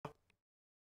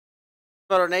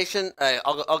Motor Nation. Hey,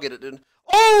 I'll get it, dude.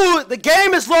 Oh, the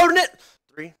game is loading it.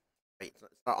 Wait, it's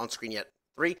not on screen yet.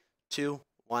 3, 2,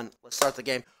 1. Let's start the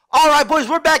game. All right, boys,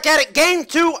 we're back at it. Game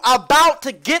 2 about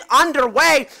to get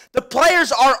underway. The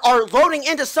players are loading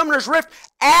into Summoner's Rift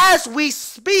as we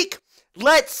speak.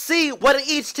 Let's see what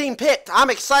each team picked. I'm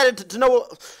excited to know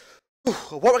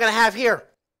what we're gonna have here.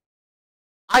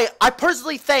 I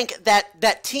personally think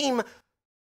that team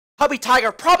Hubby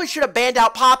Tiger probably should have banned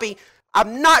out Poppy.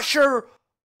 I'm not sure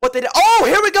what they did. Oh,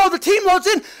 here we go. The team loads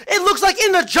in. It looks like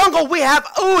in the jungle we have,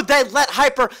 ooh, they let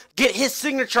Hyper get his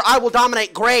signature. I will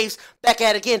dominate Graves. Back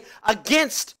at it again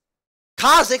against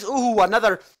Kha'Zix. Ooh,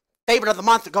 another favorite of the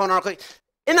month going on.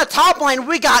 In the top lane,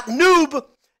 we got Noob,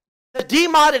 the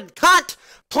demodded cunt,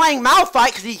 playing Malphite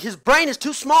because his brain is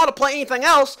too small to play anything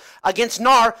else against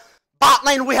Gnar. Bot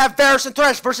lane, we have Varus and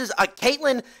Thresh versus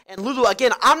Caitlyn and Lulu.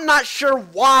 Again, I'm not sure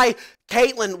why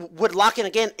Caitlyn would lock in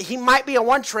again. He might be a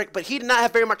one-trick, but he did not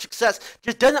have very much success.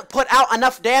 Just doesn't put out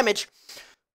enough damage.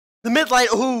 The mid lane,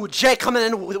 ooh, Jay coming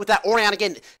in with that Orion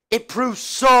again. It proved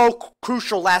so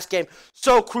crucial last game.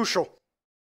 So crucial.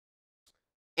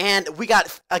 And we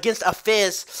got against a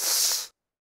Fizz.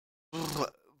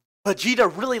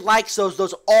 Vegeta really likes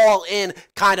those all-in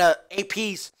kind of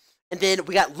APs. And then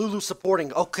we got Lulu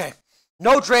supporting. Okay.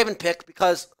 No Draven pick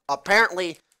because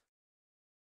apparently,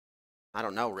 I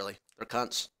don't know really. They're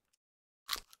cunts.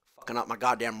 Fucking up my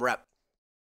goddamn rep.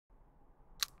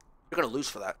 You're gonna lose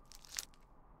for that.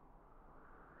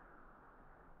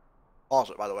 Pause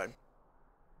it, by the way.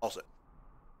 Pause it.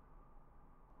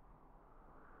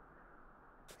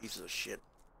 Pieces of shit.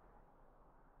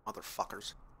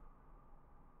 Motherfuckers.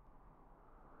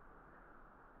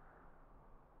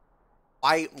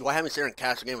 Why haven't sit here and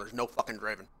catch the game? There's no fucking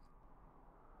Draven.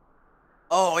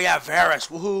 Oh yeah, Varus.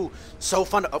 Woohoo! So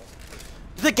fun to. Oh.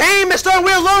 The game is starting.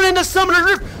 We're loading the Summoner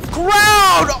Rift.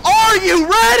 Crowd, are you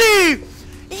ready?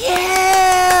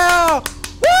 Yeah!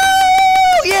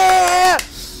 Woo! Yeah!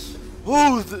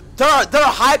 Ooh, they're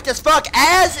hyped as fuck.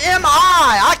 As am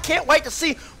I. I can't wait to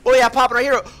see what we have popping right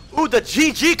here. Ooh, the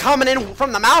GG coming in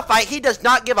from the Malphite. He does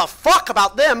not give a fuck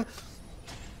about them.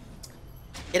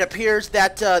 It appears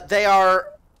that they are.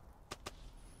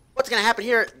 What's going to happen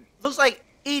here? Looks like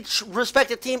each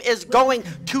respective team is going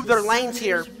to their lanes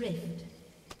here.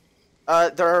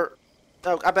 They're.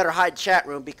 Oh, I better hide chat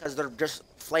room because they're just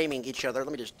flaming each other.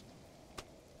 Let me just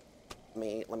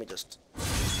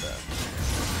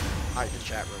hide the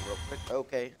chat room real quick.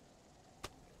 Okay.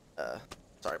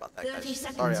 Sorry about that, guys.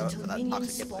 Sorry for that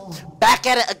toxic input. Back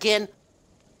at it again.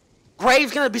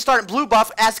 Graves gonna be starting blue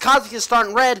buff as Kha'Zix is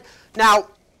starting red. Now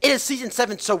it is season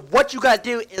 7, so what you gotta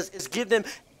do is give them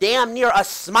damn near a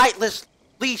smiteless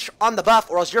leash on the buff,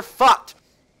 or else you're fucked.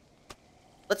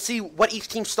 Let's see what each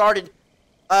team started.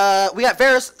 We got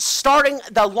Varus starting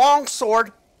the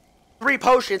longsword, 3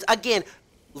 potions. Again,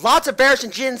 lots of Varus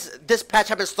and Jins this patch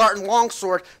have been starting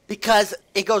longsword because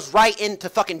it goes right into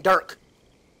fucking Dirk.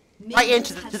 Right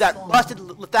into that busted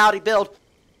lethality build.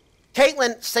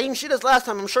 Caitlyn, same shit as last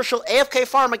time. I'm sure she'll AFK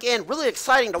farm again. Really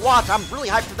exciting to watch. I'm really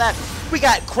hyped for that. We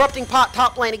got Corrupting Pot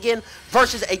top lane again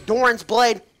versus a Doran's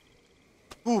Blade.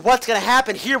 Ooh, what's gonna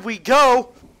happen? Here we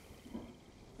go.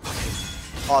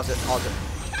 Pause it, pause it.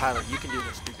 Tyler, you can do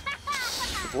this, dude.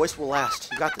 The voice will last.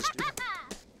 You got this, dude.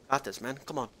 Got this, man.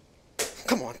 Come on.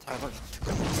 Come on, Tyler.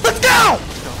 Let's go!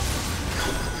 Let's go.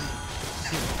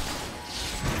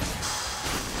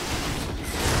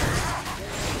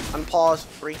 Unpause.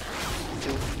 3, 2,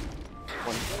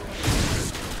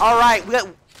 1. Alright, we got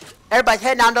everybody's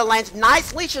heading down to the lanes.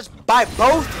 Nice leashes by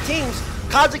both teams.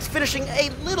 Kha'Zix finishing a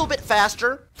little bit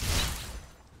faster.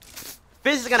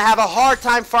 Fizz is gonna have a hard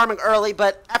time farming early,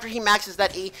 but after he maxes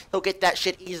that E, he'll get that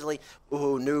shit easily.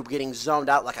 Ooh, Noob getting zoned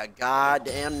out like a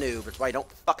goddamn noob. That's why you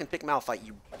don't fucking pick Malphite,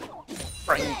 you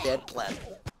brain dead pleb.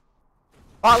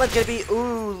 Bot lane's gonna be,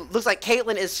 ooh, looks like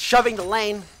Caitlyn is shoving the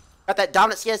lane. Got that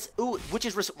dominance, yes. Ooh, which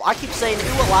is, I keep saying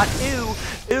ooh a lot. Ooh,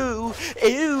 ooh,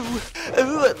 ooh,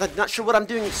 ooh. I'm not sure what I'm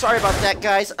doing. Sorry about that,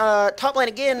 guys. Top lane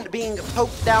again being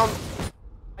poked down.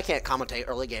 I can't commentate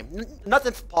early game.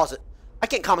 Nothing. Pause it. I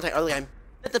can't commentate early game.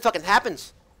 Nothing fucking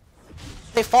happens.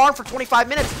 They farm for 25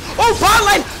 minutes. Oh, bot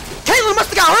lane! Caitlyn must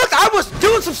have got hooked. I was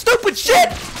doing some stupid shit.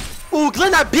 Ooh,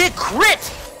 Glenn, that big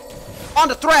crit on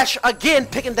the Thresh again,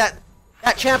 picking that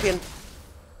champion.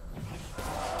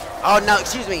 Oh no,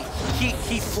 excuse me.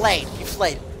 He flayed. He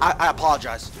flayed. I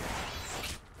apologize.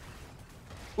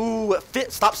 Ooh,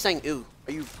 stop saying ooh.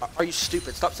 Are you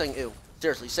stupid? Stop saying ooh.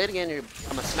 Seriously, say it again.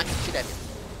 I'm gonna smack the shit out of you.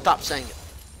 Stop saying it.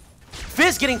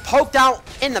 Fizz getting poked out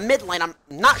in the mid lane. I'm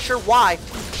not sure why.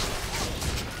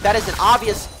 That is an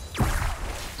obvious.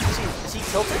 Is he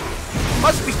tilted?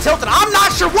 must be tilted. I'm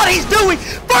not sure what he's doing.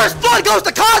 First blood goes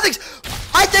to Kha'Zix.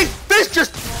 I think Fizz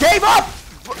just gave up.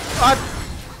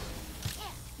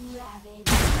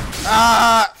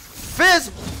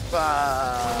 Fizz.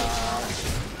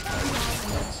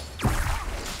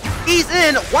 He's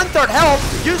in 1/3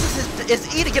 health. Uses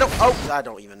his E to get him. Oh, I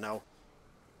don't even know.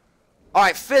 All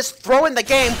right, Fizz throwing the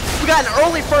game. We got an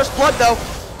early first blood though.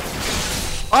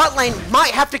 Bot lane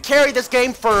might have to carry this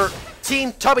game for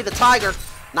Team Tubby the Tiger.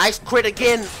 Nice crit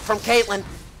again from Caitlyn.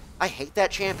 I hate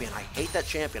that champion. I hate that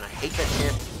champion. I hate that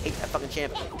champion. I hate that fucking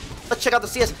champion. Let's check out the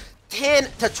CS.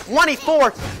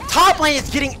 10-24. Top lane is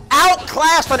getting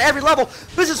outclassed on every level.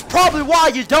 This is probably why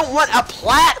you don't want a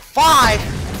Plat 5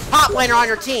 top laner on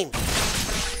your team.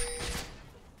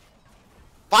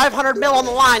 500 mil on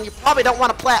the line. You probably don't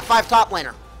want a Plat 5 top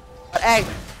laner. But hey,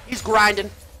 he's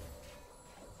grinding.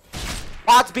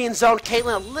 Bots being zoned.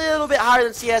 Caitlyn a little bit higher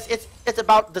than CS. It's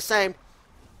about the same.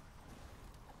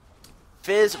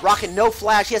 Fizz rocking no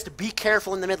flash. He has to be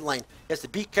careful in the mid lane. He has to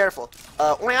be careful.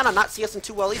 Orianna not CSing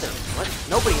too well either. What?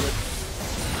 Nobody.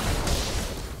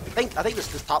 I think this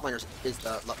top laner is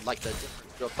the like the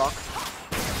real talk.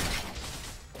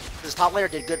 This top laner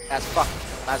did good as fuck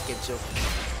last game too.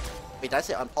 Wait, did I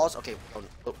say unpause? Okay,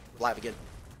 oh, live again.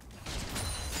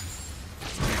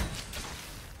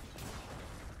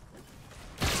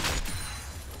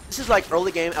 This is like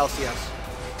early game LCS.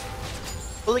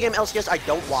 Early game LCS I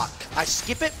don't watch. I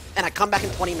skip it and I come back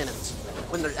in 20 minutes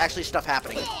when there's actually stuff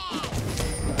happening.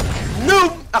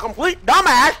 Noob, a complete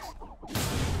dumbass,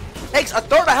 takes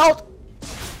 1/3 of health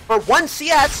for 1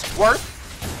 CS worth.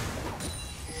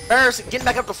 Bears getting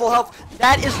back up to full health.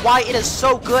 That is why it is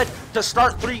so good to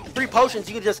start three potions.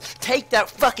 You can just take that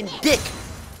fucking dick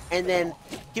and then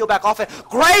heal back off it.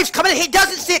 Graves coming in. He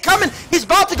doesn't see it coming. He's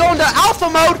about to go into alpha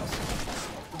mode.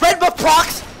 Red buff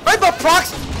procs. Red buff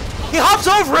procs. He hops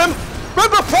over him. Red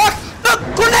buff proc. The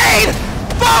grenade.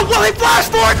 Oh, will he flash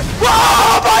for it?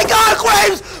 Oh my God,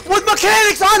 Graves with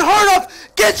mechanics unheard of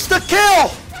gets the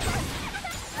kill.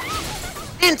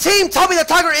 And Team Tubby the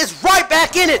Tiger is right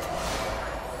back in it.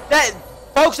 That,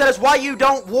 folks, that is why you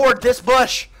don't ward this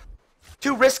bush.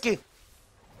 Too risky.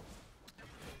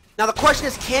 Now the question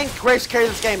is, can Graves carry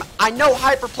this game? I know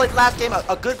Hyper played last game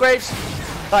a good Graves,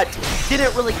 but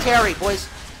didn't really carry, boys.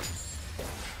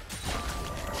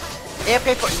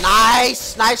 AFK for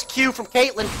nice Q from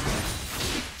Caitlyn.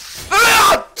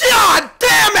 Oh, God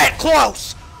damn it,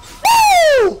 close.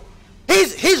 Woo!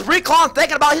 He's recon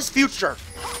thinking about his future.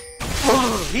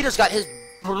 He just got his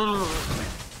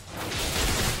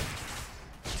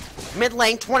mid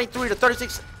lane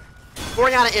 23-36.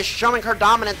 Orianna is showing her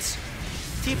dominance.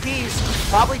 TP's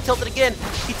probably tilted again.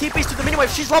 He TP's to the mini wave.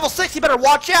 She's level 6. He better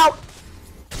watch out.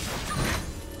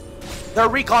 Their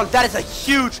recon, that is a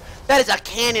huge. That is a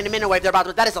cannon mini wave they're about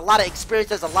to. That is a lot of experience.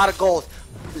 That's a lot of goals.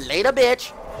 Later,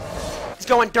 bitch. He's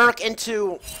going Dirk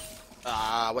into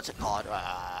what's it called?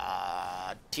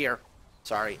 Tier.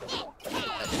 Sorry.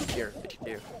 Tier.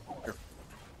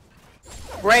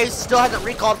 Graves still hasn't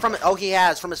recalled from it. Oh, he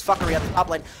has from his fuckery at the top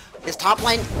lane. His top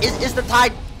lane is the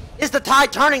tide. Is the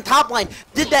tide turning top lane?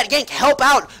 Did that gank help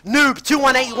out Noob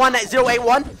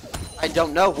 2181-081? I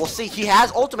don't know. We'll see. He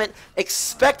has ultimate.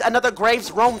 Expect another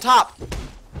Graves roam top.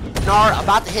 Gnar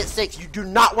about to hit 6. You do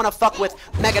not want to fuck with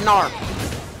Mega Gnar.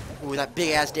 Ooh, that big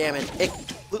ass damage.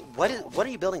 What are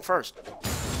you building first?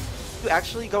 You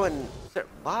actually go and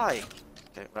why?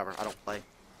 Okay, whatever. I don't play.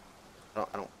 I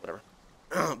don't. Whatever.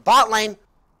 Bot lane.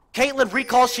 Caitlyn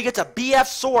recalls. She gets a BF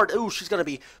sword. Ooh, she's gonna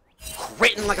be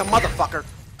critting like a motherfucker.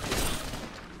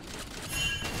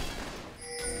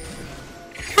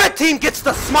 Red team gets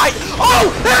the smite. Oh,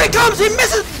 there he comes. He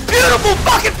misses. Beautiful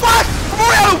fucking flash from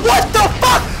Orianna. What the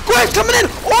fuck? Graves coming in.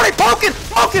 Already poking.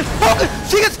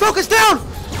 She gets focused down.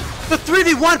 The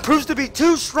 3v1 proves to be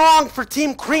too strong for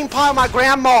Team Cream Pie, my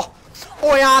grandma.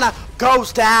 Orianna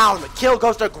goes down. The kill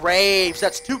goes to Graves.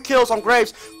 That's 2 kills on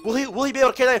Graves. Will he be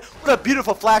able to carry that? What a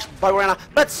beautiful flash by Orianna.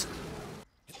 Let's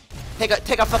take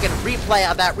a fucking replay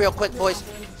of that real quick, boys.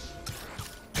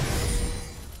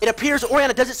 It appears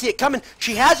Orianna doesn't see it coming.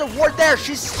 She has a ward there.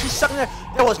 She's sucking there.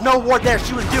 There was no ward there.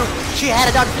 She was doomed. She had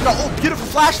it down. Oh, beautiful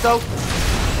flash though.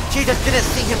 She just didn't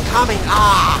see him coming.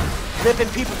 Ah, ripping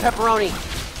people pepperoni.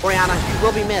 Orianna, you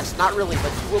will be missed. Not really,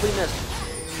 but you will be missed.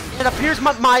 It appears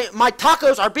my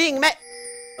tacos are being met.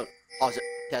 Oh, pause it.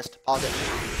 Test. Pause it.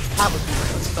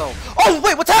 Let's go. Oh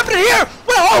wait, what's happening here?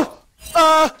 Well,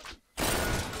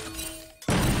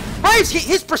 Graves,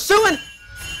 he's pursuing.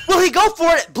 Will he go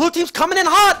for it? Blue team's coming in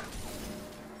hot.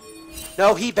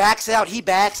 No, he backs out.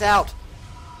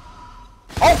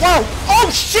 Oh, whoa. Oh,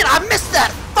 shit, I missed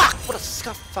that. Fuck. What a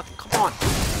scuff. Fucking, come on.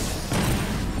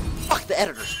 Fuck, the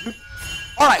editors.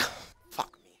 Alright.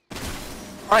 Fuck me.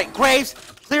 Alright, Graves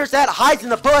clears that, hides in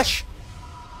the bush.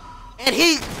 And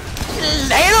he...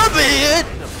 Later, bit.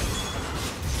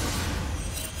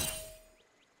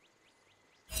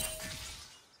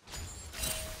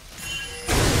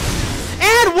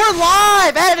 And we're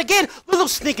live at it again. Lulu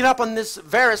sneaking up on this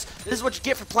Varus. This is what you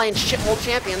get for playing shithole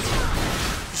champions. You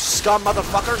scum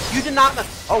motherfucker. You did not...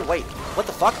 Oh, wait. What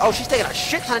the fuck? Oh, she's taking a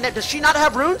shit ton of net. Does she not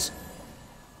have runes?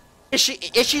 Is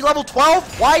she level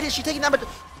 12? Why is she taking that much?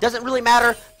 Doesn't really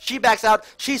matter. She backs out.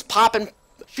 She's popping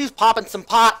some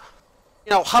pot. You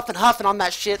know, huffing on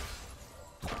that shit.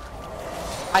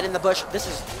 Hide in the bush.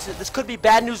 This could be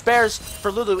bad news bears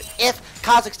for Lulu if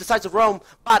Kha'Zix decides to roam.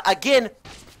 But again,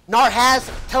 Nar has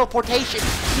teleportation.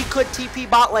 He could TP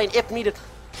bot lane if needed.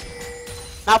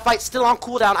 Malphite's still on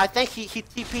cooldown. I think he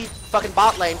TP'd fucking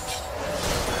bot lane.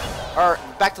 Or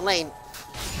back to lane.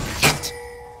 Shit.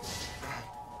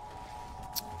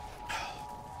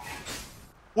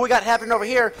 What we got happening over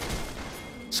here?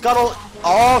 Scuttle.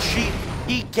 Oh,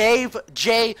 he gave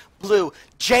Jay blue.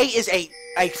 Jay is a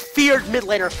feared mid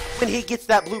laner when he gets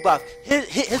that blue buff.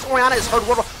 His Orianna is heard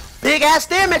world. Big ass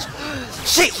damage.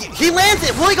 Shit, he lands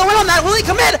it. Will he go in on that? Will he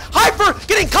commit? Hyper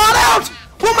getting caught out.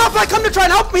 Will Malphite come to try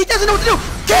and help him? He doesn't know what to do.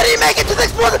 Can he make it to the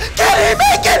explosion? Can he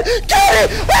make it? Can he?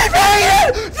 He made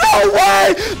it! No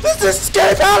way! This is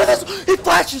escape out of this. He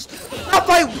flashes.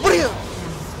 Malphite, what are you?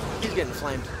 He's getting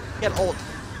flamed. He had ult.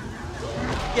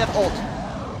 He had ult.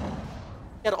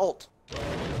 He had ult.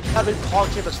 I've been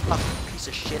calling him a fucking piece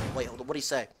of shit. Wait, hold on. What'd he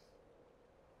say?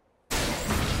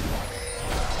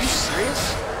 Are you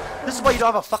serious? This is why you don't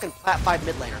have a fucking plat 5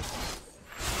 mid laner.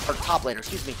 Or top laner,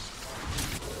 excuse me.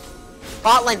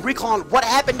 Bot lane recalling what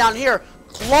happened down here.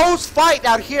 Close fight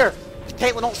down here.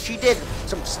 Caitlyn ult, she did.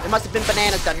 It must have been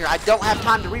bananas down here. I don't have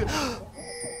time to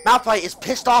Malphite is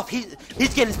pissed off. He's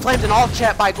getting flamed in all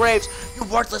chat by Graves. You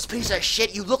worthless piece of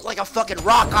shit. You look like a fucking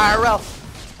rock IRL.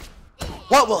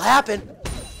 What will happen?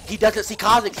 He doesn't see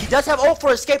Kha'Zix. He does have ult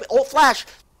for escape, ult flash.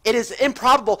 It is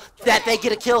improbable that they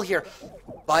get a kill here.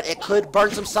 But it could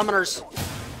burn some summoners.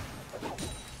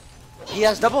 He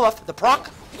has double buff. The proc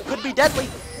could be deadly.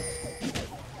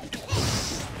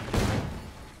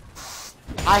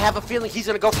 I have a feeling he's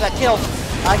gonna go for that kill.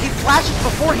 He flashes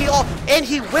before he ult, and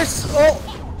he whisks ult.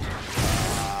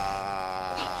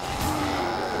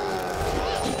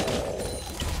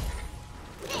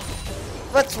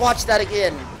 Let's watch that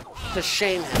again to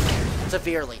shame him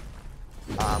severely.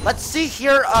 Let's see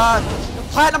here.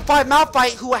 Platinum 5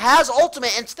 Malphite, who has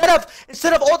ultimate, instead of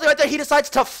ultimate right there, he decides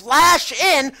to flash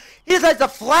in. He decides to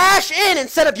flash in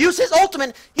instead of use his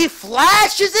ultimate. He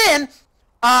flashes in.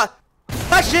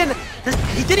 Flash in.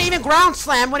 He didn't even ground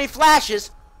slam when he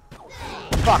flashes.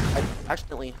 Fuck! I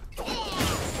accidentally.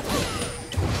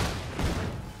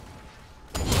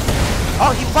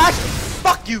 Oh, he flashed.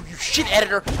 Fuck you, you shit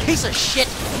editor, piece of shit,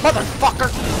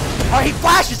 motherfucker. Alright, he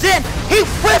flashes in. He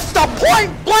whiffs the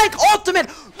point blank ultimate.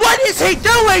 What is he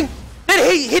doing?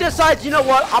 Then he decides, you know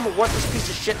what? I'm a worthless piece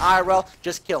of shit IRL.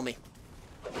 Just kill me.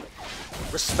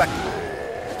 Respect.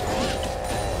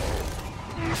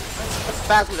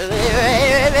 Fast.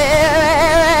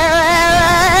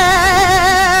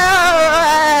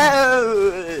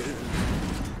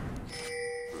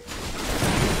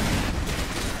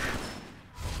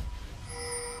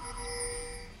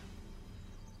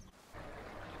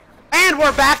 And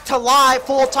we're back to live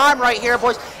full time right here,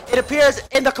 boys. It appears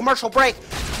in the commercial break,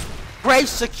 Graves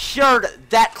secured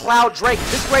that Cloud Drake.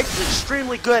 This Graves is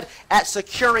extremely good at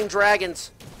securing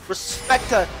dragons. Respect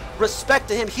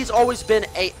to him. He's always been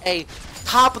a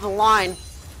top of the line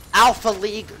Alpha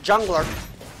League jungler.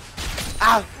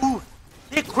 Ooh,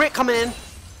 big crit coming in.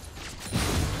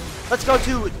 Let's go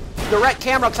to direct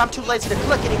camera because I'm too lazy to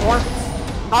click anymore.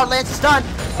 Our lance is done.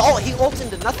 Oh, he ults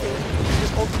into nothing. He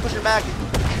just ults pushing back.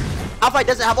 Malphite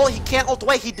doesn't have ult. He can't ult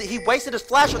away. He wasted his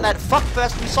flash on that fuck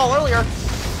fest we saw earlier.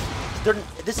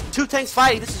 This is two tanks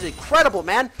fighting. This is incredible,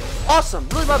 man. Awesome.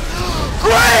 Really love.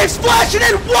 Graves splashing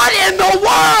in. What in the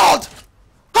world?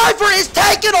 Hyper is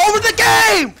taking over the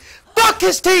game. Fuck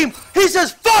his team. He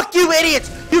says, "Fuck you, idiots.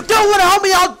 You don't want to help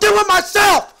me. I'll do it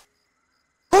myself."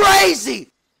 Crazy.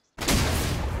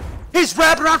 He's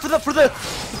wrapping around for the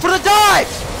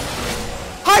dives.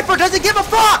 Hyper doesn't give a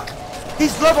fuck.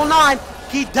 He's level 9.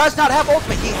 He does not have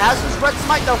ultimate. He has his red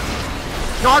smite though.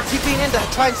 Nar TPing in to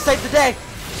try and save the day.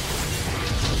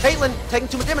 Caitlyn taking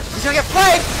too much damage. He's gonna get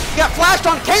flamed. He got flashed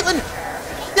on Caitlyn.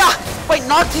 Yeah. Wait,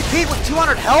 Nar TP'd with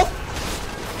 200 health?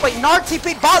 Wait, Nar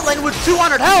TP'd bot lane with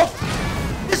 200 health?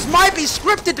 This might be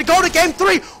scripted to go to game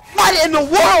 3. What in the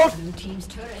world?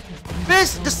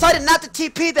 Fizz decided not to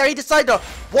TP there. He decided to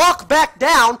walk back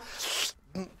down.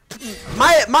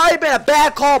 Might have been a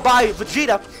bad call by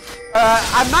Vegeta.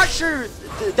 I'm not sure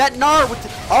that Gnar with the,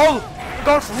 oh, we're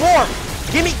going for more.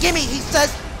 Gimme, he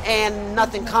says, and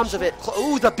nothing comes of it.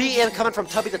 Ooh, the BM coming from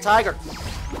Tubby the Tiger.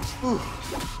 Ooh.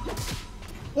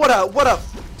 What a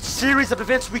series of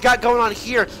events we got going on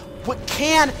here. What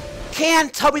can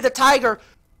Tubby the Tiger,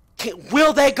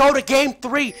 will they go to game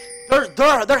 3?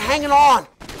 They're hanging on.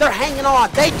 They're hanging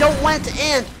on. They don't want it to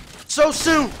end so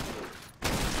soon.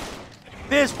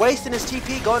 Biz wasting his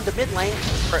TP going to mid lane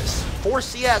for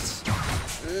CS.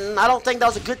 I don't think that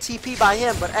was a good TP by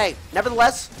him, but hey,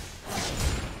 nevertheless,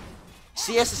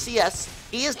 CS is CS.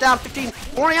 He is down 15.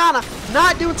 Oriana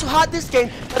not doing too hot this game,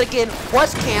 but again,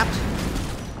 was camped.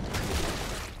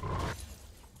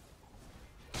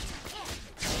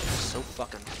 So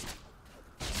fucking.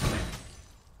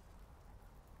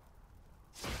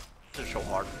 This is so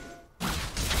hard.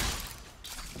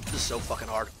 This is so fucking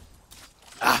hard.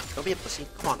 Ah, don't be a pussy.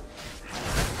 Come on.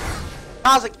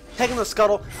 Kazik taking the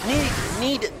scuttle.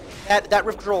 Need that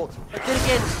Rift Herald. But then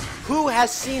again, who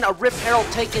has seen a Rift Herald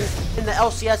taken in the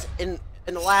LCS in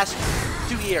the last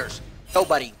 2 years?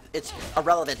 Nobody. It's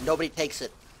irrelevant. Nobody takes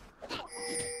it.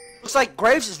 Looks like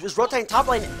Graves is rotating top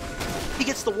lane. He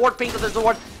gets the ward pink, but there's the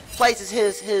ward. Places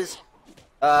his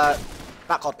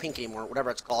not called pink anymore,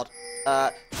 whatever it's called.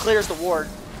 Clears the ward.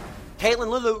 Caitlyn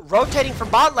Lulu rotating from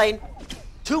bot lane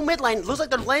to mid lane. Looks like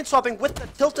they're lane swapping with the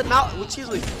tilted mouth,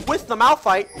 with the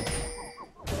Malphite.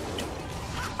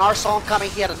 Our saw him coming.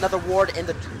 He had another ward in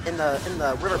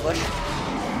the river bush.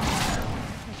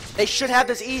 They should have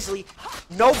this easily.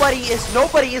 Nobody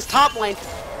is top lane.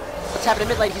 What's happening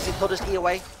mid lane? He'll just E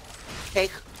away.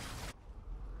 Cake.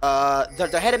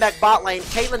 They're heading back bot lane.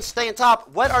 Caitlyn's staying top.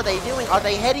 What are they doing? Are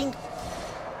they heading?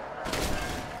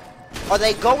 Are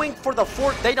they going for the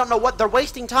fort? They don't know what. They're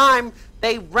wasting time.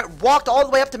 They walked all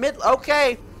the way up to mid.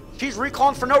 Okay. She's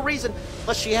recalling for no reason.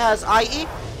 But she has IE.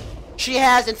 She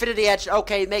has Infinity Edge.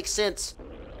 Okay, makes sense.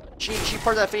 She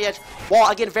put that Infinity Edge.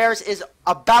 Well, again, Varus is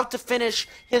about to finish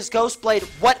his Ghost Blade.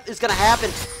 What is going to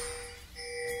happen?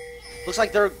 Looks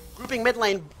like they're grouping mid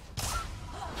lane.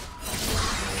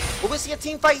 Will we see a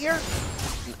team fight here?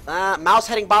 Mouse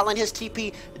heading bot lane. His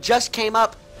TP just came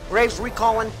up. Graves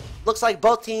recalling. Looks like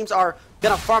both teams are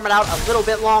going to farm it out a little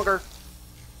bit longer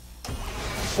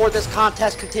before this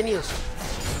contest continues.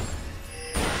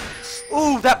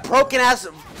 Ooh, that broken-ass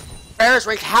Varus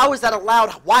rank. How is that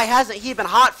allowed? Why hasn't he been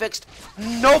hotfixed?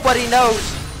 Nobody knows.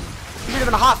 He should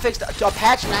have been hotfixed a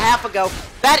patch and a half ago.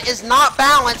 That is not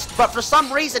balanced, but for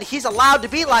some reason, he's allowed to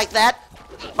be like that.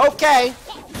 Okay.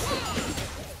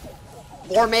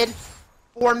 4 mid.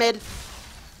 4 mid.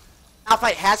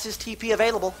 Malphite has his TP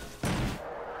available.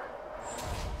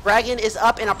 Dragon is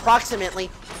up in approximately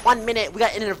 1 minute. We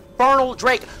got an Infernal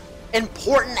Drake.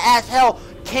 Important as hell.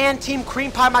 Can Team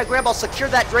Cream Pie My Grandpa secure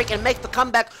that Drake and make the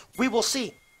comeback? We will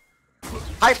see.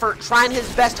 Hyper trying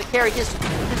his best to carry his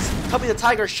Tubby the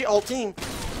Tiger shithole team.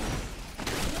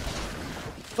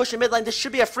 Pushing mid lane. This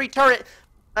should be a free turret.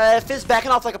 Fizz backing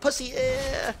off like a pussy.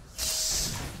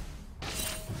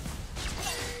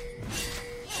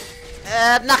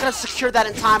 Not gonna secure that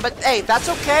in time, but hey, that's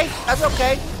okay. That's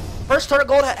okay. First turret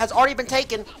gold has already been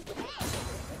taken.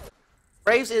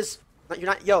 Graves is. You're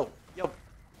not. Yo.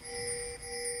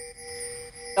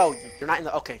 Oh, you're not in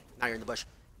the. Okay, now you're in the bush.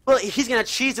 Well, he's gonna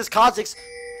cheese his Kha'Zix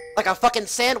like a fucking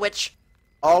sandwich.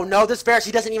 Oh no, this Varus,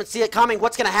 he doesn't even see it coming.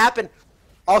 What's gonna happen?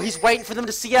 Oh, he's waiting for them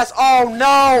to see us. Oh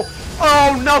no!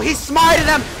 Oh no, he smited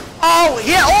him. Oh,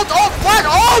 he ult flash.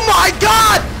 Oh my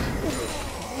god!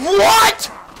 What?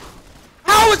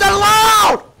 How is that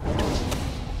allowed?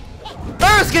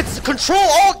 Varus gets control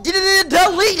alt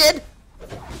deleted.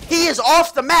 He is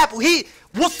off the map.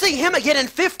 We'll see him again in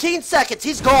 15 seconds.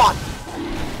 He's gone.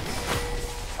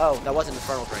 Oh, that wasn't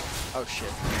Infernal Drake. Oh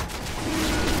shit.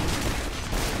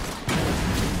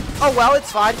 Oh well,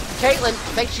 it's fine. Caitlyn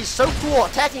thinks she's so cool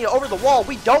attacking you over the wall.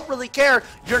 We don't really care.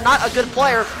 You're not a good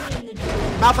player.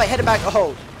 Malphite headed back.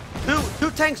 Oh. Two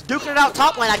tanks duking it out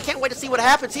top lane. I can't wait to see what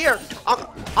happens here.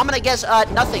 I'm gonna guess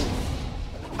nothing.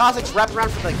 Kha'Zix wrapped around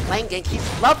for the lane gank.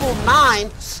 He's level 9.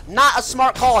 Not a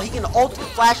smart call. He can ult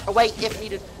flash away if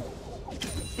needed.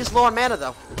 He's low on mana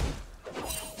though.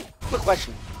 Quick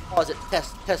question. Pause it.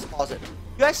 Test. Pause it.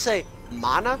 You guys say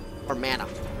mana or mana?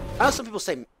 I know some people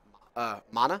say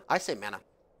mana. I say mana.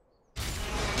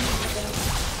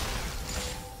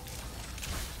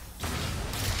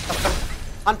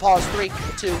 Unpause. 3,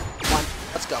 2, 1.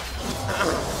 Let's go.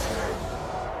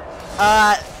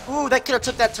 Ooh, that could have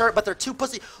took that turret, but they're too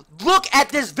pussy. Look at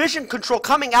this vision control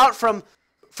coming out from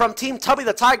Team Tubby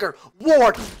the Tiger.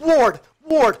 Ward.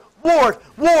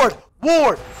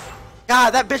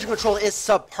 God, that vision control is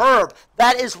superb.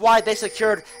 That is why they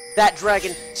secured that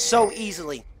dragon so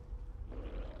easily.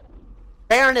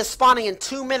 Baron is spawning in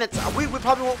 2 minutes. We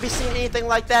probably won't be seeing anything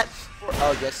like that.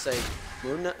 Oh, yes, say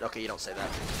Moon. Okay, you don't say that.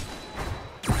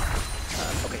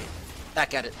 Okay,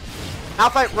 back at it.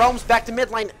 Malphite roams back to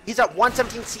mid lane. He's at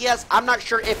 117 CS. I'm not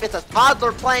sure if it's a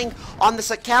toddler playing on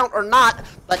this account or not,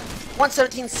 but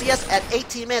 117 CS at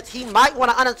 18 minutes. He might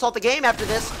want to uninstall the game after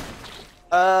this.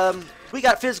 We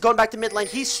got Fizz going back to mid lane.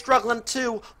 He's struggling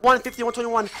too. 150,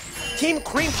 121. Team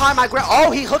Cream Pie my Graves.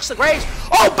 Oh, he hooks the Graves.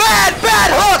 Oh, bad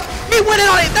hook. He went in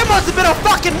on it. There must have been a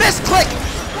fucking misclick.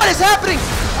 What is happening?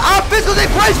 Fizz goes in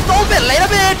Graves with the ultimate.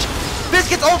 Later, bitch. Fizz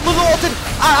gets Lulu ulted.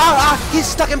 He's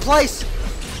stuck in place.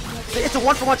 It's a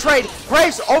 1-for-1 trade.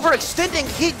 Graves overextending.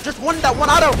 He just won that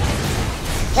one auto.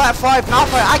 Plat 5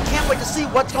 Malphite. I can't wait to see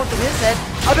what's going through his head.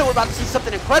 I bet we're about to see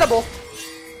something incredible.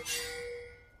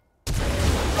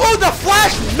 Oh, the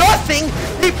flash, nothing!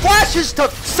 He flashes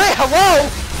to say hello,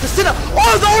 to sit up.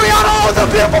 Oh, the Oriana, oh, the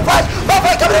beautiful flash!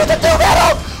 Malphite coming in with the 2-man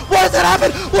ult! What does that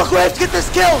happen? Will Graves get this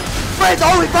kill? Graves,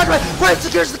 oh, he flashed. Graves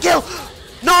secures the kill!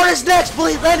 Nara's next, will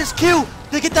he land his Q?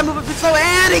 To get that movement slow,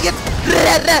 and he gets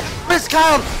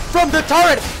miscount from the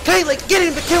turret! Caitlyn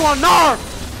getting the kill on Nar!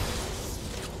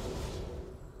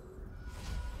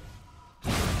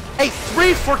 A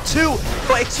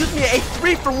 3-for-2, excuse me, a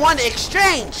 3-for-1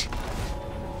 exchange!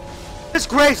 This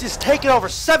Graves is taking over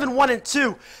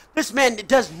 7-1-2. This man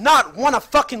does not want to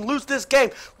fucking lose this game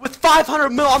with 500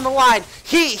 mil on the line.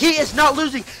 He is not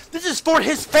losing. This is for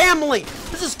his family.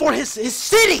 This is for his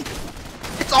city.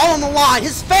 It's all on the line.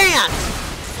 His fans.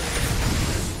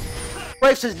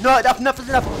 Graves says, no, enough is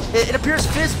enough. It appears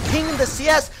Fizz pinged the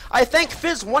CS. I think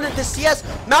Fizz wanted the CS.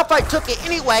 Malphite took it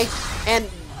anyway and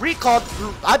recalled.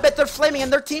 I bet they're flaming in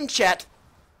their team chat.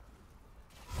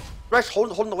 Thresh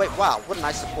holding the wave. Wow, what a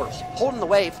nice support. Holding the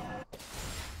wave.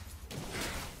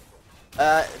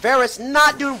 Varus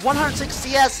not doing 106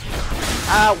 CS.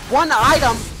 One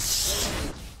item.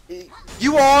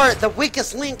 You are the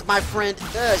weakest link, my friend.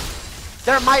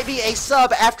 There might be a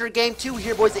sub after game 2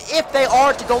 here, boys. If they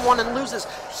are to go on and lose this,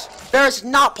 Varus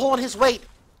not pulling his weight.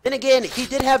 Then again, he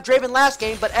did have Draven last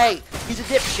game, but hey, he's a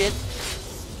dipshit.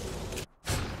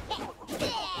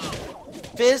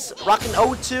 Fizz rocking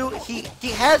 0-2.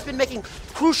 He has been making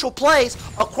crucial plays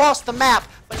across the map,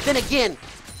 but then again,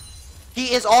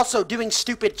 he is also doing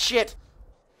stupid shit.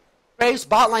 Graves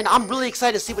bot lane. I'm really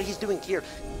excited to see what he's doing here.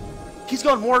 He's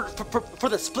going more for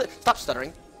the split. Stop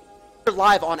stuttering. You're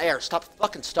live on air. Stop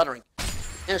fucking stuttering. You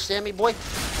understand me, boy?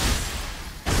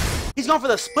 He's going for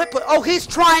the split put. Oh, he's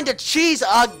trying to cheese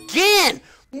again.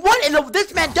 What in the?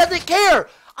 This man doesn't care.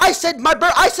 I said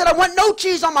I want no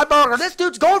cheese on my burger. This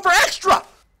dude's going for extra.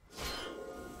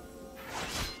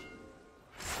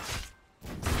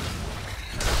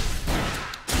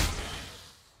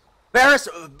 Varus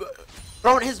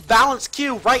throwing his balance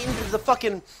Q right into the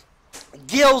fucking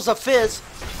gills of Fizz.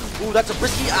 Ooh, that's a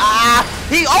risky.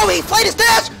 He played his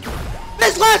dash.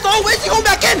 Fizz last. Oh, is he going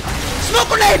back in? Smoke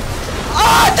grenade.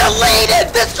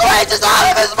 Deleted. This Graves is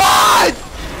out of his mind.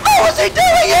 How is he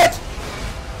doing it?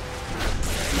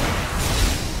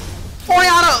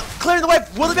 Oriana clearing the way.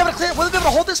 Will they be able to clear? Will they be able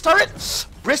to hold this turret?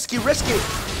 Risky.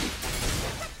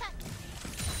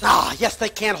 Yes, they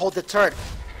can hold the turret.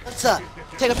 Let's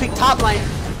take a peek top lane.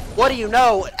 What do you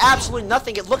know? Absolutely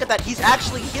nothing. Look at that. He's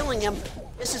actually healing him.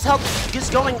 This is help is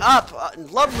going up.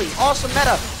 Lovely. Awesome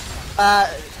meta.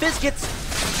 Fizz gets.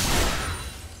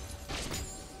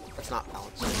 That's not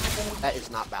balanced. That is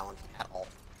not balanced at all.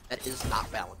 That is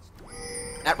not balanced.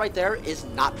 That right there is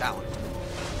not balanced.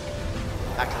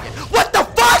 Back to the game. What the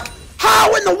fuck?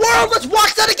 How in the world? Let's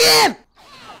watch that again!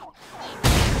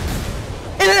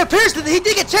 And it appears that he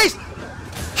did get chased.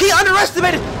 He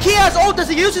underestimated. He has ult. Does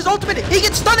he use his ultimate? He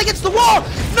gets stunned against the wall.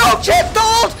 No chance to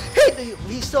ult.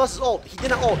 He still has his ult. He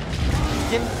didn't ult.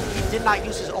 He did not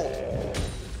use his ult.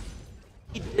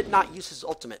 He did not use his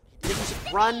ultimate. He didn't use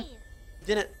it. Run. He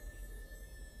didn't.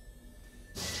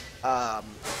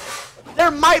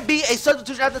 There might be a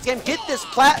substitution after this game. Get this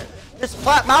plat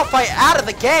Malphite out of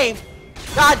the game.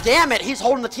 God damn it, he's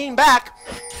holding the team back.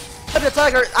 Look at the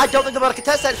Tiger. I don't think they're about to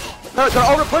contest that. They're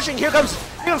over pushing. Here comes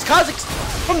Kha'Zix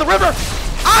from the river.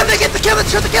 They get the kill.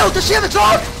 Let's shoot the kill. Does she have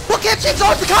exhaust? Look at she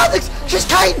exhaust the Kha'Zix. She's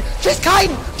kiting.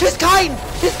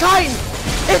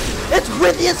 It's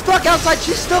windy as fuck outside.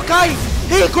 She's still kiting.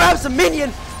 He grabs the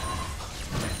minion.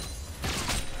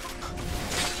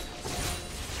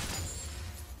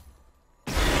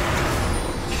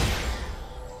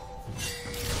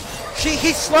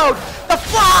 He's slowed. The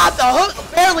hook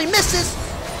barely misses.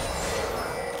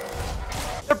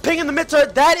 They're pinging the mid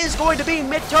turret. That is going to be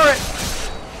mid turret.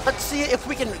 Let's see if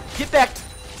we can get back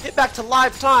to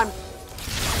live time.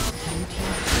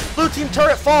 Blue team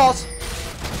turret falls.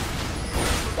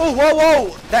 Oh, whoa,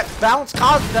 whoa! That bounce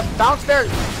there.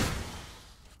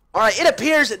 All right, it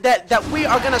appears that we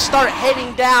are gonna start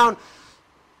heading down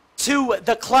to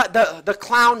the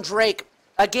clown Drake.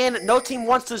 Again, no team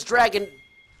wants this dragon.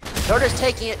 They're just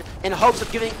taking it in hopes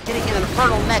of getting an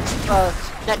infernal next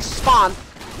spawn.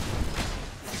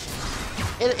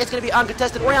 It's gonna be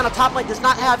uncontested. Orianna top lane does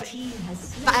not have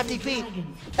TP.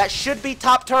 That should be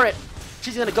top turret.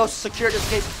 She's gonna go secure this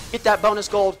case, get that bonus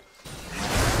gold.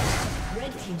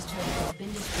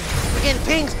 Again,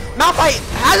 pings. Malphite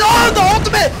has the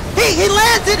ultimate. He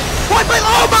landed. Point blank.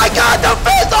 Oh my God, the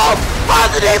fizzle!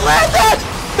 Positive, he landed.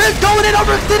 Fizz going in,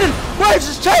 overextended. Waves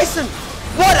is chasing.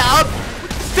 What up?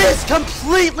 Fizz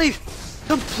completely.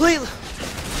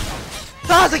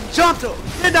 Toxic jumped.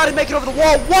 Did not even make it over the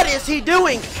wall. What is he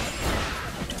doing?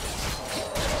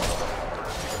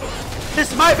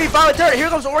 This might be voluntary. Here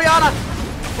comes Orianna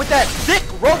with that thick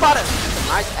robot.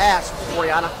 Nice ass,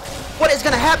 Orianna. What is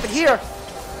gonna happen here?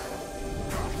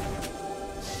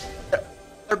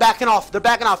 They're backing off.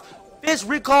 Fizz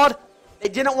recalled. They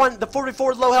didn't want the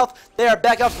 44 low health. They are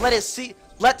back up. Let's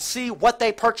see what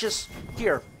they purchase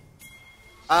here.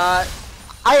 I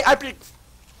predict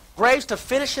Graves to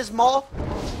finish his maul.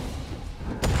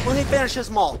 When he finishes his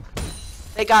maul,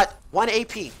 they got 1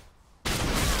 AP.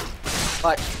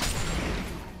 But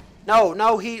no,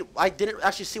 I didn't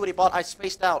actually see what he bought. I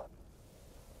spaced out.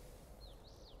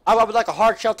 I would like a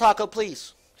hard shell taco,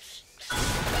 please.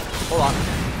 Hold on.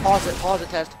 Pause it,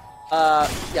 test.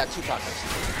 Yeah, 2 tacos.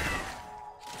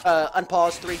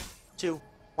 Unpause, 3, 2,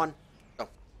 1, go.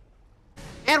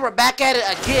 And we're back at it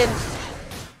again.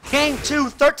 Game 2,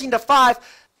 13-5.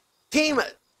 Team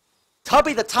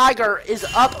Tubby the Tiger is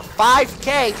up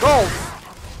 5K gold.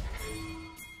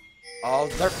 Oh,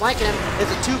 they're flanking him. It's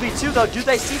a 2v2 though. Do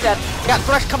they see that? They got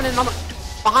Thresh coming in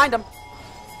behind him.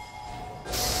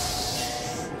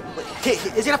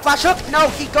 Is he gonna flash hook? No,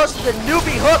 he goes to the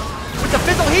newbie hook with the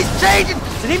fizzle. He's changing.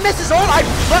 Did he miss his ult?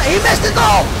 He missed his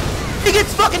ult. He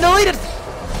gets fucking deleted.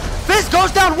 Fizz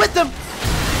goes down with him.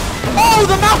 Oh,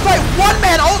 the Malphite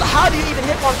one-man ult. How do you even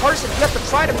hit one person? You have to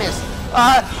try to miss.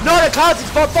 No, the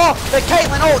Kha'Zix both fall. The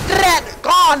Caitlyn ult,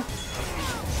 gone.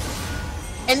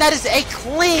 And that is a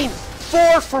clean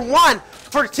 4 for 1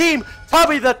 for Team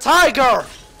Tubby the Tiger.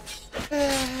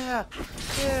 Yeah.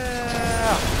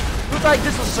 Looks like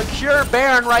this was secure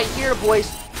Baron right here, boys.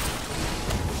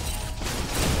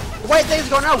 The way things are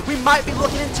going now, we might be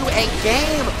looking into a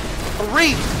game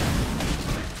 3.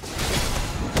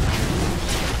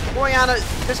 Orianna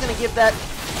just gonna give that.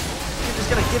 She's just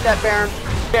gonna give that Baron.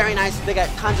 Very nice. They got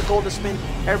tons of gold to spin.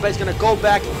 Everybody's gonna go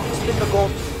back, spin the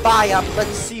gold, buy up. Let's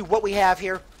see what we have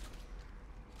here.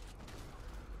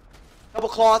 Double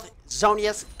cloth,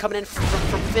 Zonius coming in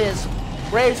from Fizz.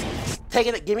 Graves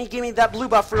taking it. Give me that blue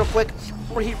buff real quick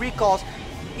before he recalls.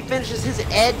 He finishes his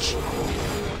edge,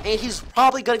 and he's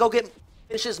probably gonna go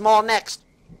finish his maul next.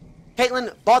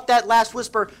 Caitlyn bought that last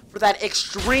whisper for that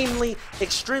extremely.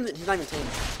 He's not even tamed.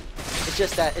 It's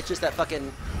just that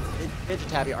fucking Ninja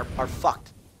Tabby are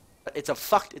fucked. It's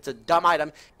a dumb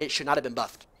item. It should not have been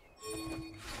buffed.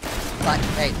 But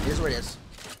hey, it is what it is.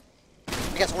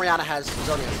 I guess Orianna has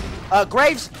Zonius.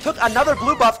 Graves took another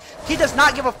blue buff. He does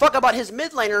not give a fuck about his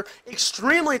mid laner.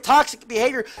 Extremely toxic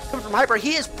behavior coming from Hyper.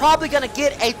 He is probably going to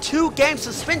get a 2-game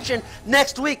suspension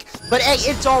next week. But hey,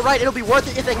 it's alright. It'll be worth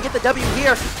it if they can get the W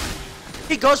here.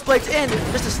 He Ghost Blades in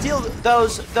just to steal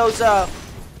those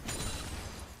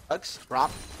bugs.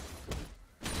 Drop.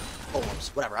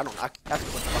 Poems. Whatever. I don't know.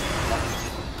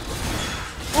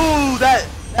 Ooh, that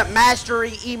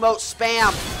mastery emote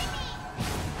spam.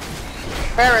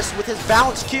 Paris with his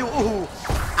balance Q. Ooh,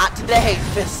 not today,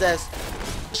 Fizz says.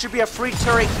 This should be a free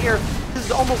turret here. This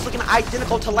is almost looking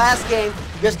identical to last game.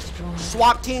 Just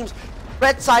swap teams.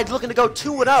 Red side looking to go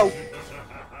 2-0.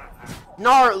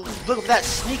 Gnar looking for that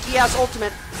sneaky ass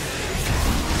ultimate.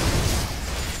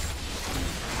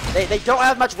 They don't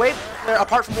have much wave there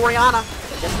apart from Orianna.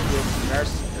 Yes, they do.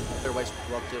 Paris, their waves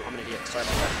well too. I'm an idiot. Sorry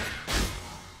about that.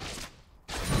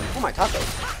 Oh my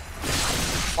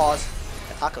tacos. Pause.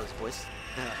 Tacos, boys.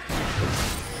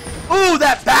 Ooh,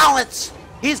 that balance!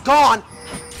 He's gone!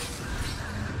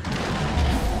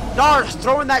 Gnar's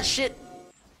throwing that shit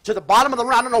to the bottom of the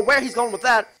round. I don't know where he's going with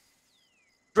that.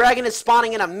 Dragon is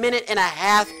spawning in a minute and a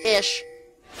half-ish.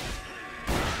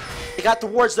 They got the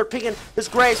wards. They're picking his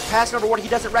Graves. Passing over ward. He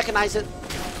doesn't recognize it.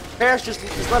 Paris just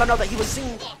let him know that he was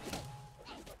seen.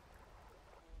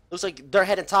 Looks like they're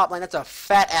heading top lane. That's a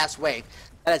fat-ass wave.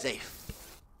 That is a...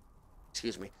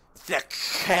 Excuse me. that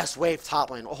chaos wave top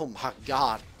lane. Oh my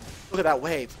god. Look at that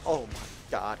wave. Oh my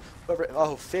god. Whoever,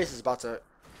 oh, Fizz is about to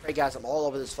orgasm all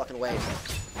over this fucking wave.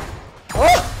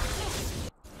 Oh!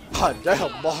 God damn.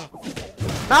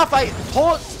 Malphite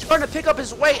starting to pick up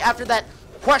his weight after that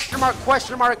question mark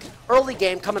early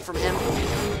game coming from him.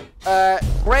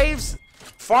 Graves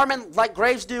farming like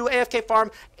Graves do, AFK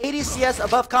farm, 80 CS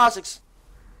above Kha'Zix.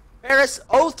 Paris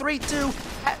 032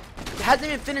 hasn't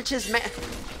even finished his man.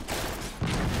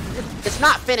 It's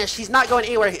not finished. He's not going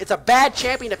anywhere. It's a bad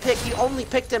champion to pick. He only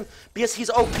picked him because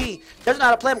he's OP. Doesn't know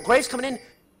how to play him. Graves coming in.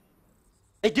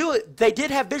 They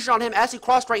did have vision on him as he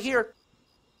crossed right here.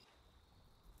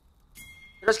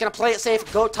 They're just gonna play it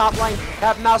safe. Go top line.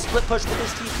 Have mouse split push with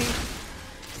his TP.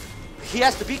 He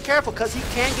has to be careful because he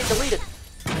can get deleted.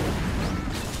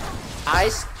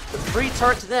 Nice. Free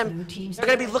turret to them. They're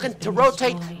gonna be looking to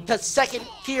rotate to second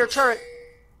tier turret.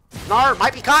 Gnar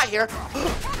might be caught here.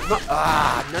 No,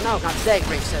 not today,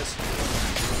 Graves says.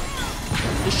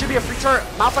 This should be a free turret.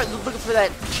 Malphite looking for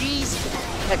that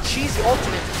cheesy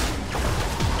ultimate.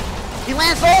 He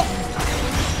lands ult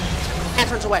and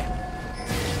turns away.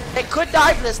 They could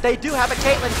die for this. They do have a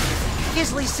Caitlyn.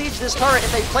 Easily siege this turret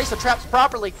if they place the traps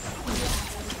properly.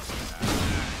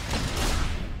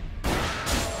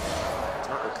 It's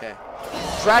not okay.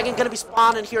 Dragon gonna be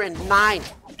spawning here in 9,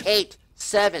 8,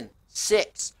 7,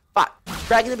 6, 5.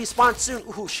 Dragon gonna be spawned soon.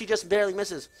 Ooh, she just barely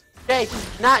misses. Jay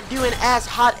not doing as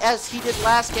hot as he did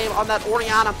last game on that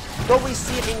Orianna. Will we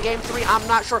see it in game 3? I'm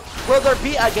not sure. Will there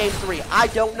be a game 3? I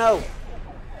don't know.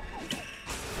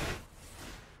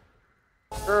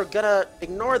 They're gonna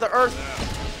ignore the Earth.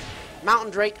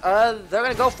 Mountain Drake. They're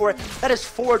gonna go for it. That is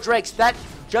 4 Drakes. That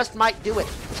just might do it.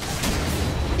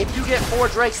 If you get 4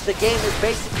 Drakes, the game is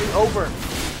basically over.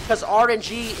 Because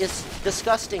RNG is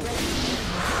disgusting.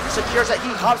 Secures that. He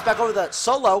hops back over the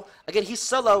solo. Again, he's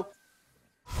solo.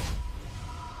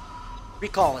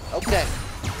 Recall it. Okay.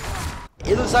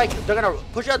 It looks like they're gonna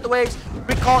push out the waves,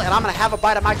 recall, and I'm gonna have a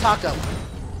bite of my taco.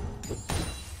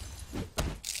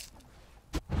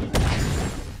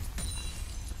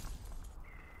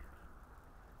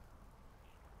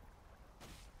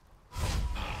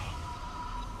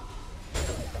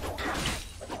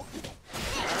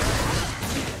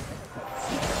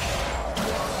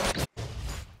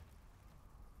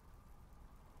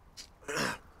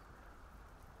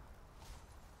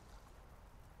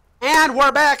 And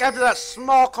we're back after that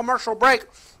small commercial break.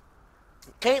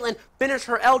 Caitlyn finished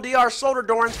her LDR shoulder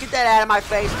dorns. Get that out of my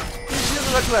face. She's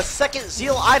using to a second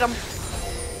Zeal item.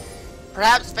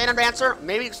 Perhaps Phantom Dancer,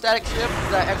 maybe Ecstatic Shift,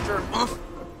 that extra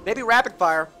maybe Rapid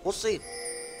Fire. We'll see.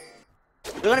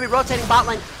 They're going to be rotating bot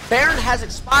lane. Baron has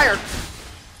expired.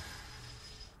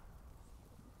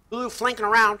 Blue flanking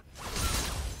around.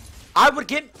 I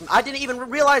didn't even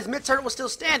realize mid turret was still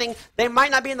standing. They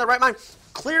might not be in the right mind.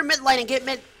 Clear mid lane and get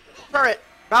mid turret.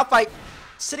 Malphite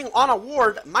sitting on a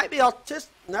ward. Might be autistic.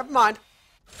 Never mind.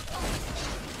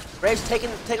 Graves taking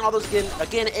all those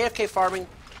again. AFK farming.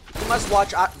 You must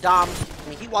watch Dom. I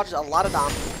mean, he watches a lot of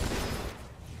Dom.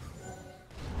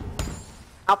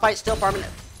 Malphite still farming.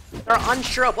 They're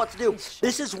unsure of what to do.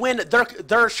 This is when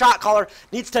their shot caller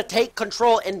needs to take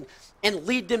control and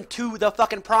lead them to the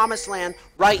fucking promised land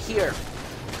right here.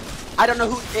 I don't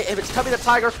know if it's Tubby the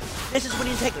Tiger. This is when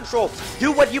you take control.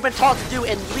 Do what you've been taught to do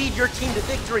and lead your team to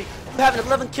victory. You have an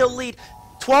 11 kill lead,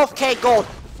 12k gold,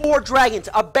 4 dragons,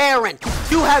 a Baron.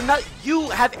 You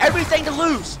have everything to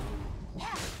lose.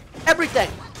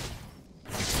 Everything.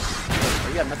 Oh,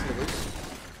 you have nothing to lose.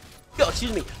 Yo,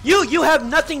 excuse me. You have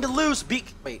nothing to lose.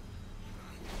 Wait.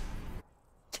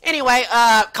 Anyway,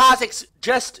 Kha'Zix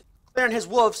just clearing his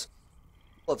wolves.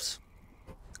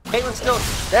 Caitlyn still,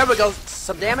 there we go,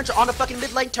 some damage on the fucking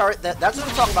mid lane turret, that's what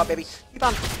I'm talking about, baby. Keep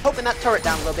on poking that turret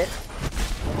down a little bit.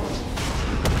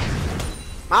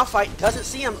 Malphite doesn't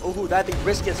see him. Ooh, that'd be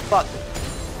risky as fuck.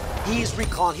 He's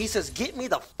recalling, he says, get me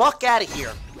the fuck out of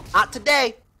here. Not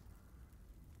today.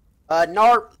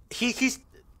 Gnar, he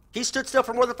stood still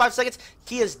for more than 5 seconds.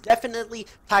 He is definitely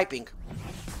typing.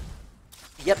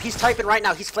 Yep, he's typing right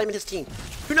now, he's claiming his team.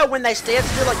 You know when they stand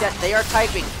still like that, they are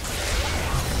typing.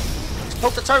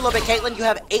 Poke the turret a little bit, Caitlyn. You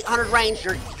have 800 range.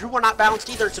 You were not balanced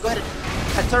either, so go ahead and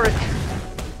that turret.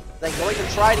 They go and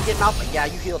try to get Malphite. Yeah,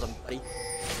 you healed him, buddy.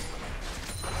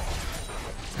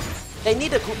 They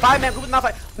need a 5-man group with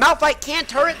Malphite. Malphite can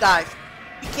turret dive.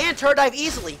 He can turret dive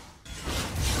easily.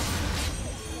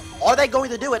 Are they going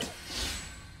to do it?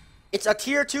 It's a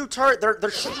tier 2 turret.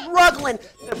 They're struggling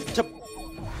to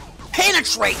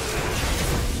penetrate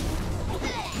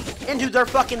into their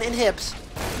fucking inhibs.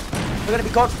 They're going to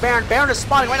be going for Baron. Baron is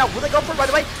spawning right now. Will they go for it, by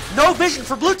the way? No vision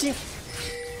for blue team.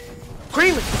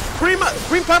 Cream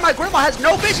Cream Pie My Grandma has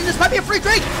no vision. This might be a free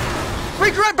drink.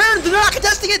 Free drink, Baron. They're not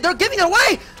contesting it. They're giving it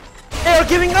away. They're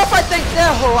giving it up, I think.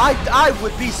 Oh, I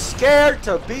would be scared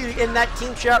to be in that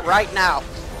team chat right now.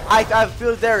 I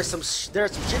feel there's some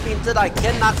shit being said I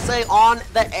cannot say on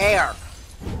the air.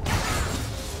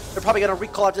 They're probably gonna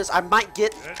recall after this. I might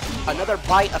get another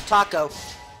bite of taco.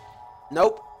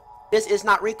 Nope. This is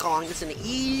not recalling. It's an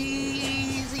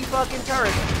easy fucking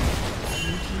turret.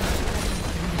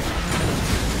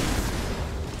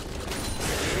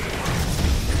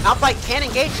 Outfight can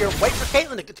engage here. Wait for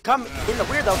Caitlyn to come in the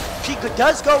rear though. She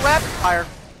does go rapid fire.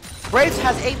 Graves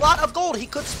has a lot of gold he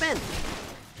could spend.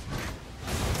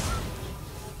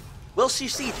 Will she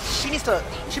see?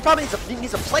 She probably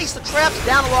needs to place the traps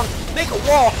down along, make a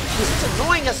wall, because it's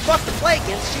annoying as fuck to play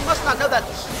against. She must not know that.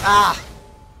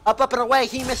 Up and away,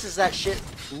 he misses that shit.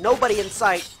 Nobody in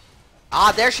sight.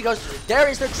 There she goes. There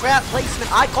is the trap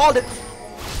placement. I called it.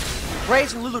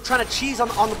 Graves and Lulu trying to cheese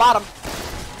on the bottom.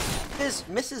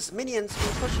 Misses minions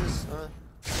and pushes.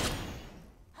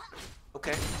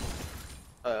 Okay.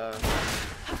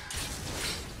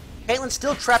 Caitlyn's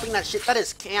still trapping that shit. That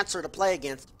is cancer to play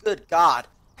against. Good God.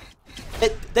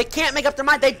 They can't make up their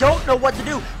mind. They don't know what to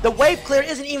do. The wave clear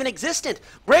isn't even existent.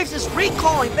 Graves is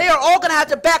recalling. They are all going to have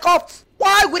to back off.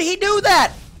 Why would he do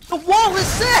that? The wall is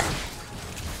set.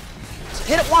 Just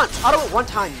hit it once. Auto it one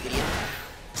time, you idiot.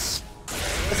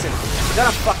 Listen, you're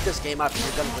going to fuck this game up.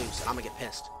 You're going to lose. I'm going to get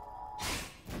pissed.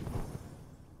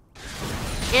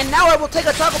 And now I will take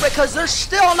a tackle because they're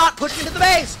still not pushing to the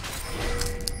base.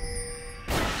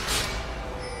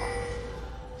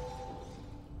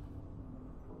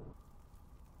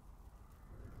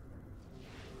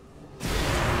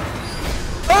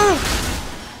 Boom!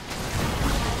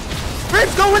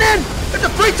 Ribs going in! It's a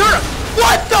free turret!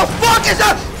 What the fuck is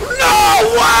that?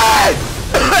 No way!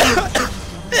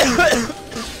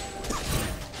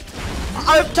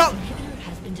 I've talked.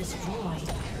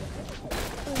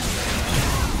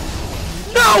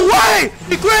 No way!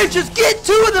 The Graves just get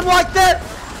two of them like that!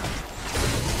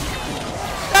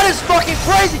 That is fucking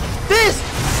crazy! This!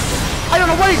 I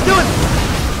don't know what he's doing!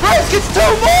 Graves gets two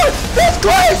more! This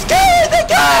Graves killing the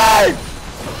game!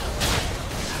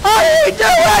 How did he do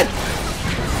it?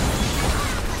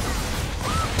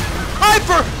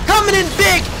 Hyper coming in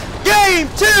big! Game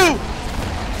 2!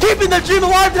 Keeping the dream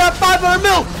alive to have 500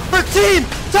 mil for Team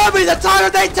Tubby the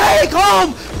Tiger. They take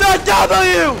home the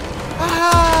W!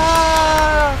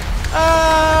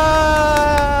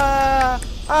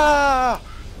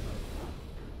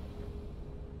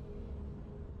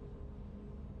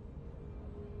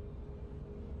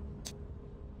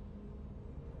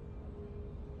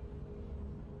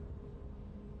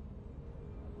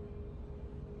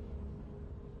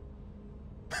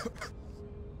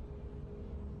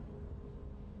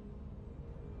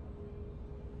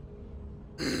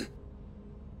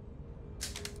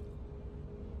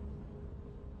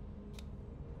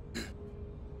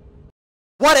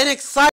 What an exciting